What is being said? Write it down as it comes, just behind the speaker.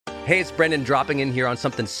Hey, it's Brendan dropping in here on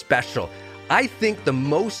something special. I think the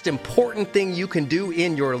most important thing you can do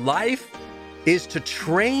in your life is to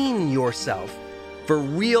train yourself for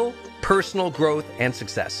real personal growth and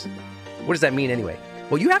success. What does that mean anyway?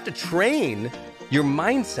 Well, you have to train your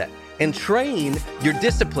mindset and train your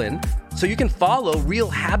discipline so you can follow real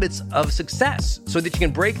habits of success, so that you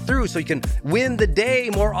can break through, so you can win the day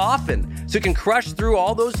more often, so you can crush through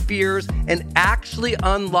all those fears and actually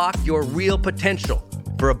unlock your real potential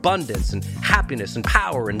for abundance and happiness and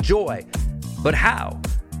power and joy. But how?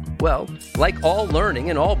 Well, like all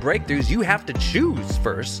learning and all breakthroughs, you have to choose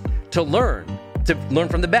first to learn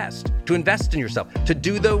from the best, to invest in yourself, to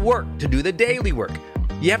do the work, to do the daily work.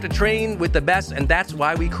 You have to train with the best, and that's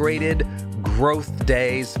why we created Growth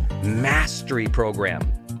Day's Mastery Program.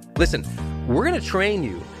 Listen, we're going to train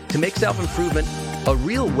you to make self-improvement a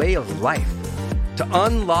real way of life, to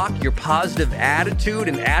unlock your positive attitude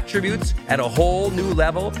and attributes at a whole new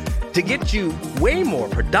level, to get you way more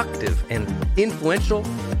productive and influential,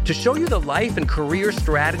 to show you the life and career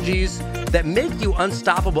strategies that make you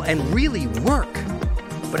unstoppable and really work.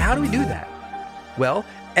 But how do we do that? Well,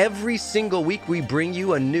 every single week we bring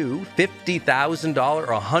you a new $50,000 or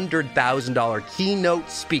 $100,000 keynote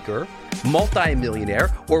speaker,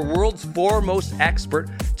 multimillionaire, or world's foremost expert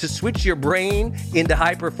to switch your brain into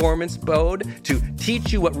high performance mode, to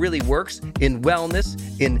teach you what really works in wellness,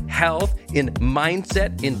 in health, in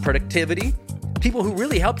mindset, in productivity. People who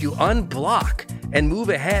really help you unblock and move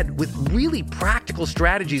ahead with really practical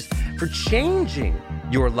strategies for changing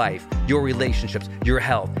your life, your relationships, your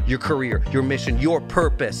health, your career, your mission, your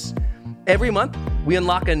purpose. Every month, we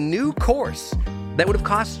unlock a new course that would have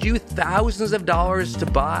cost you thousands of dollars to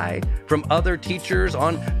buy from other teachers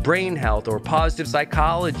on brain health or positive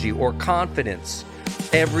psychology or confidence.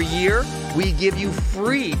 Every year, we give you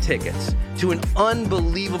free tickets to an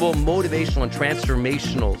unbelievable motivational and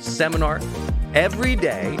transformational seminar. Every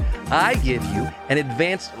day, I give you an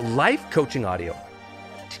advanced life coaching audio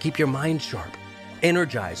to keep your mind sharp,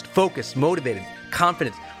 energized, focused, motivated,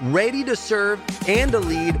 confident, ready to serve and to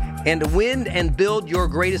lead and to win and build your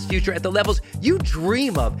greatest future at the levels you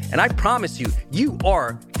dream of. And I promise you, you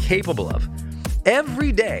are capable of.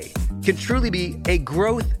 Every day can truly be a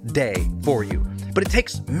growth day for you. But it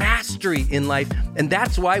takes mastery in life, and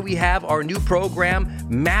that's why we have our new program,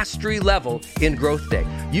 Mastery Level in Growth Day.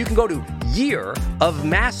 You can go to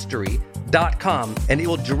yearofmastery.com, and it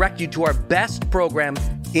will direct you to our best program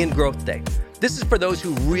in Growth Day. This is for those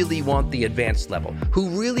who really want the advanced level, who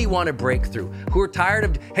really want to break through, who are tired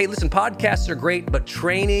of, hey, listen, podcasts are great, but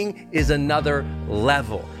training is another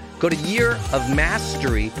level. Go to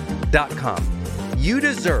yearofmastery.com. You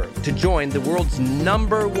deserve to join the world's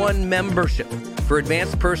 #1 membership for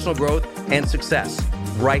advanced personal growth and success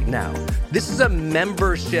right now. This is a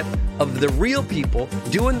membership of the real people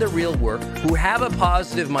doing the real work, who have a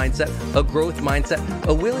positive mindset, a growth mindset,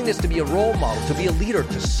 a willingness to be a role model, to be a leader,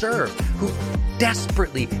 to serve, who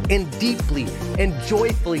desperately and deeply and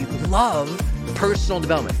joyfully love personal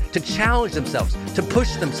development, to challenge themselves, to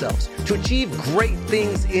push themselves, to achieve great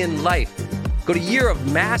things in life. Go to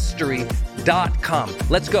yearofmastery.com.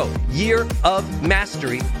 Let's go.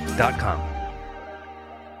 yearofmastery.com.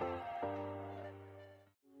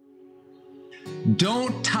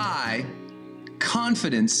 Don't tie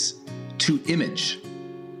confidence to image.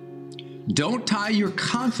 Don't tie your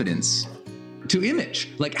confidence to image.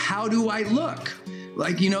 Like, how do I look?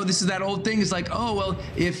 Like, this is that old thing. It's like, oh, well,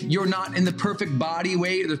 if you're not in the perfect body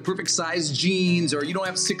weight or the perfect size jeans, or you don't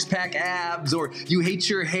have six-pack abs, or you hate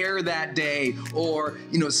your hair that day, or,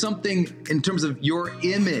 something in terms of your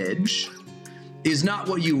image is not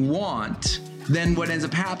what you want, then what ends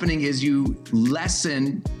up happening is you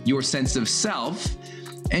lessen your sense of self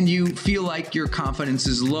and you feel like your confidence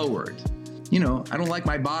is lowered. I don't like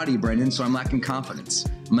my body, Brendan, so I'm lacking confidence.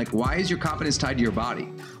 I'm like, why is your confidence tied to your body?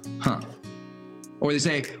 Or they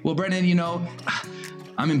say, well, Brendan,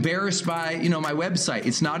 I'm embarrassed by, my website.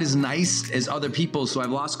 It's not as nice as other people's, so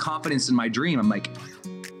I've lost confidence in my dream. I'm like,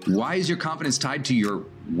 why is your confidence tied to your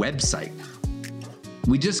website?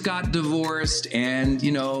 We just got divorced, and,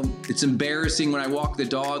 it's embarrassing when I walk the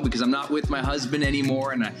dog because I'm not with my husband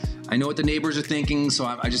anymore, and I know what the neighbors are thinking, so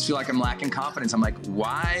I just feel like I'm lacking confidence. I'm like,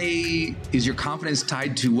 why is your confidence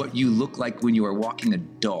tied to what you look like when you are walking a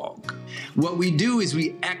dog? What we do is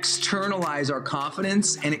we externalize our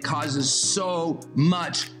confidence, and it causes so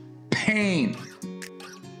much pain.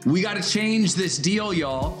 We got to change this deal,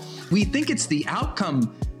 y'all. We think it's the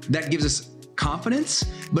outcome that gives us confidence,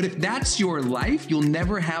 but if that's your life, you'll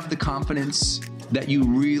never have the confidence that you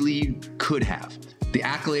really could have. The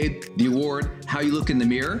accolade, the award, how you look in the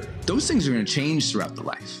mirror, those things are going to change throughout the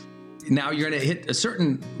life. now you're going to hit a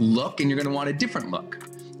certain look and you're going to want a different look.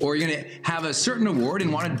 Or you're going to have a certain award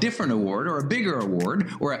and want a different award, or a bigger award,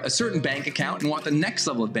 or a certain bank account and want the next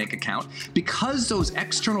level of bank account. Because those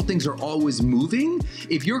external things are always moving,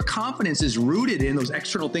 if your confidence is rooted in those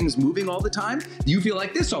external things moving all the time, you feel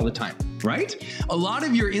like this all the time, right? A lot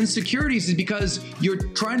of your insecurities is because you're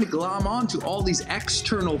trying to glom onto all these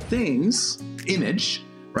external things, image,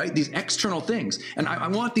 right? These external things. And I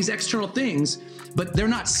want these external things, but they're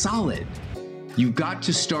not solid. You've got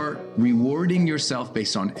to start rewarding yourself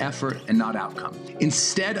based on effort and not outcome.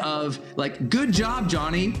 Instead of like, good job,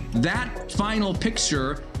 Johnny, that final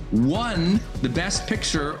picture won the best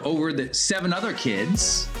picture over the 7 other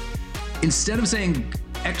kids. Instead of saying,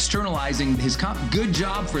 externalizing his good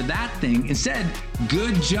job for that thing, instead,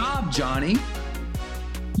 good job, Johnny.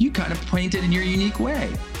 You kind of painted in your unique way.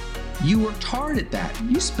 You worked hard at that.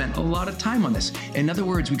 You spent a lot of time on this. In other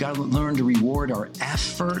words, we got to learn to reward our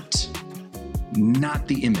effort, not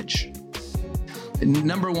the image.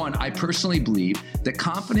 Number one, I personally believe that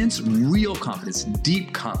confidence, real confidence,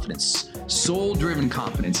 deep confidence, soul-driven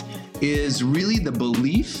confidence is really the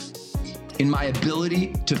belief in my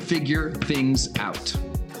ability to figure things out.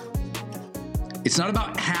 It's not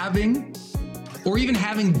about having or even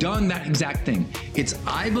having done that exact thing. It's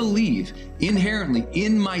I believe inherently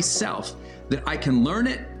in myself that I can learn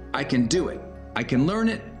it, I can do it. I can learn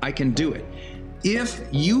it, I can do it. If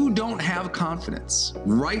you don't have confidence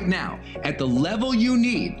right now at the level you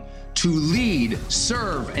need to lead,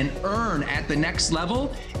 serve, and earn at the next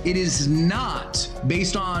level, it is not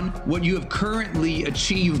based on what you have currently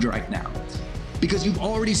achieved right now. Because you've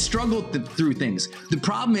already struggled through things. The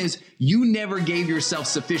problem is you never gave yourself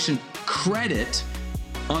sufficient credit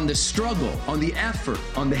on the struggle, on the effort,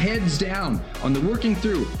 on the heads down, on the working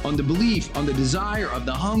through, on the belief, on the desire, of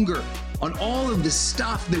the hunger, on all of the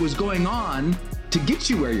stuff that was going on to get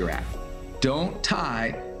you where you're at. Don't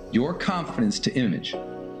tie your confidence to image.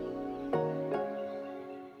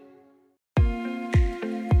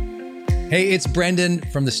 Hey, it's Brendan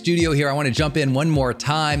from the studio here. I want to jump in one more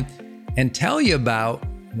time and tell you about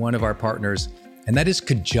one of our partners, and that is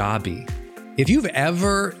Kajabi. If you've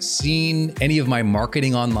ever seen any of my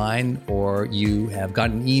marketing online, or you have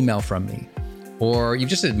gotten an email from me, or you've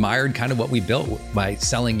just admired kind of what we built by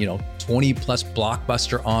selling, 20 plus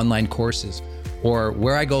blockbuster online courses, or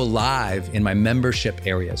where I go live in my membership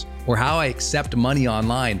areas, or how I accept money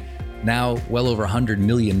online, now well over $100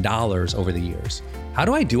 million over the years. How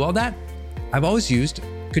do I do all that? I've always used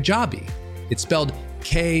Kajabi. It's spelled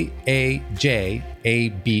Kajabi.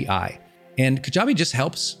 And Kajabi just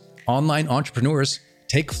helps online entrepreneurs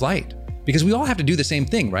take flight, because we all have to do the same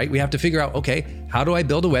thing, right? We have to figure out, okay, how do I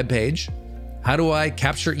build a web page? How do I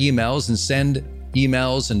capture emails and send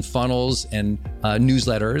emails and funnels and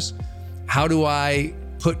newsletters? How do I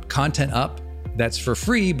put content up that's for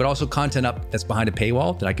free, but also content up that's behind a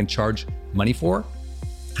paywall that I can charge money for?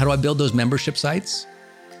 How do I build those membership sites?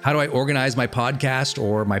 How do I organize my podcast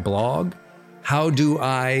or my blog? How do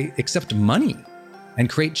I accept money and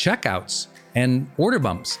create checkouts and order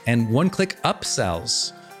bumps and one-click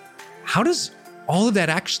upsells? How does all of that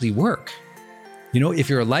actually work? If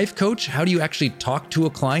you're a life coach, how do you actually talk to a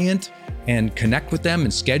client and connect with them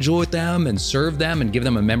and schedule with them and serve them and give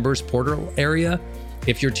them a members portal area?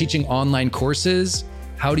 If you're teaching online courses,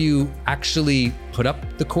 how do you actually put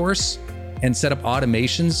up the course and set up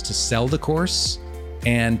automations to sell the course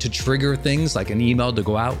and to trigger things like an email to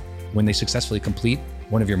go out when they successfully complete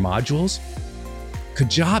one of your modules?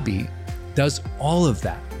 Kajabi does all of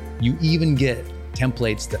that. You even get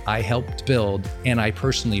templates that I helped build and I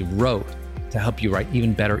personally wrote to help you write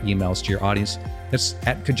even better emails to your audience. That's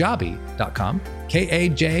at kajabi.com,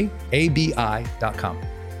 Kajabi.com.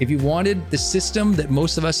 If you wanted the system that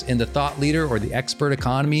most of us in the thought leader or the expert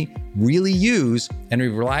economy really use and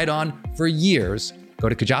we've relied on for years, go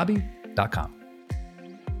to kajabi.com.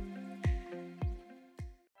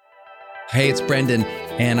 Hey, it's Brendan,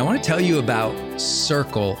 and I want to tell you about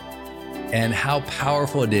Circle and how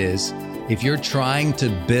powerful it is if you're trying to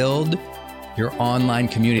build your online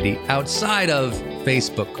community outside of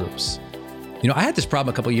Facebook groups. I had this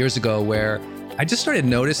problem a couple years ago where I just started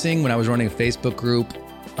noticing when I was running a Facebook group,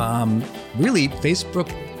 really Facebook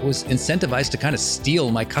was incentivized to kind of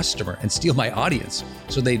steal my customer and steal my audience.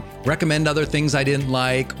 So they'd recommend other things I didn't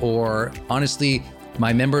like, or honestly,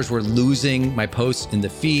 my members were losing my posts in the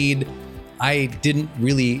feed. I didn't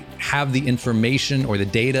really have the information or the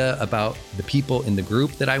data about the people in the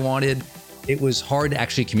group that I wanted. It was hard to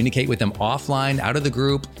actually communicate with them offline, out of the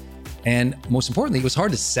group. And most importantly, it was hard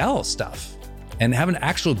to sell stuff and have an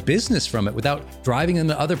actual business from it without driving them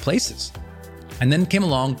to other places. And then came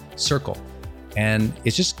along Circle. And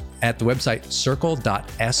it's just at the website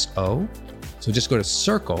circle.so. So just go to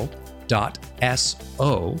circle.so,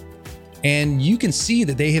 and you can see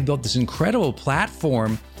that they have built this incredible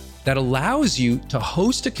platform that allows you to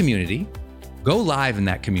host a community, go live in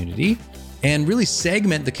that community, and really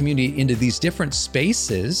segment the community into these different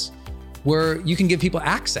spaces where you can give people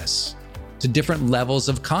access to different levels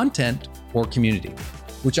of content or community,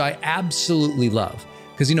 which I absolutely love.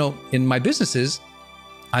 Because, in my businesses,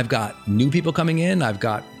 I've got new people coming in, I've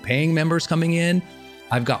got paying members coming in,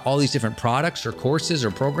 I've got all these different products or courses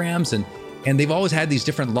or programs, and they've always had these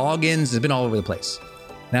different logins. It's been all over the place.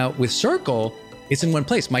 Now with Circle, it's in one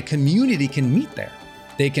place. My community can meet there.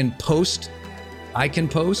 They can post, I can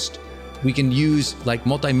post, we can use like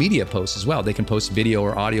multimedia posts as well. They can post video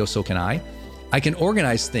or audio, so can I. I can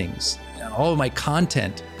organize things, all of my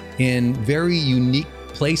content in very unique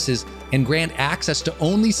places and grant access to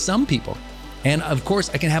only some people. And of course,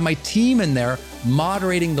 I can have my team in there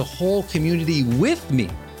moderating the whole community with me.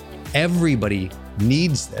 Everybody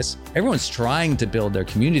needs this. Everyone's trying to build their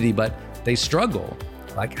community, but they struggle.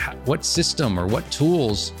 Like, what system or what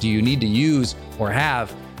tools do you need to use or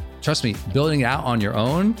have? Trust me, building it out on your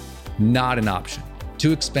own, not an option.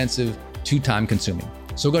 Too expensive, too time consuming.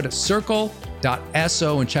 So go to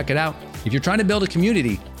circle.so and check it out. If you're trying to build a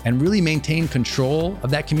community and really maintain control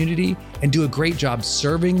of that community and do a great job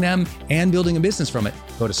serving them and building a business from it,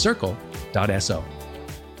 go to circle.so.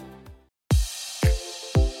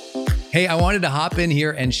 Hey, I wanted to hop in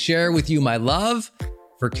here and share with you my love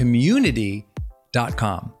for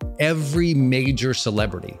community.com. Every major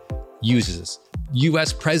celebrity uses this.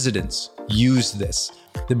 US presidents use this.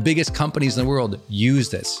 The biggest companies in the world use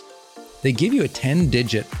this. They give you a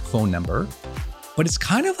 10-digit phone number, but it's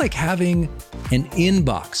kind of like having an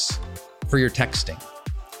inbox for your texting.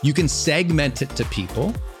 You can segment it to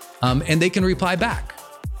people, and they can reply back.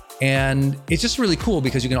 And it's just really cool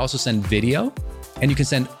because you can also send video and you can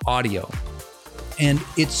send audio. And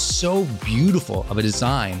it's so beautiful of a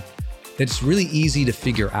design that it's really easy to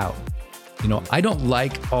figure out. I don't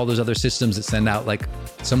like all those other systems that send out like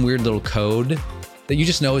some weird little code that you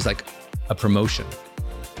just know is like a promotion.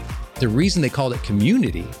 The reason they called it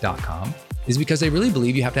community.com is because they really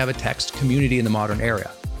believe you have to have a text community in the modern era.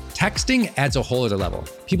 Texting adds a whole other level.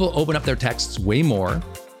 People open up their texts way more.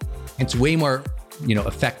 It's way more,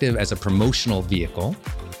 effective as a promotional vehicle.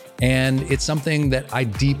 And it's something that I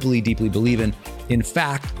deeply, deeply believe in. In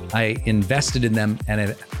fact, I invested in them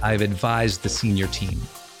and I've advised the senior team.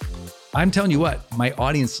 I'm telling you what, my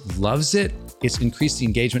audience loves it. It's increased the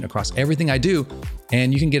engagement across everything I do.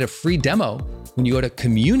 And you can get a free demo when you go to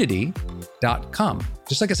community.com.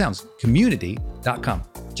 Just like it sounds, community.com.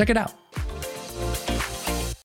 Check it out.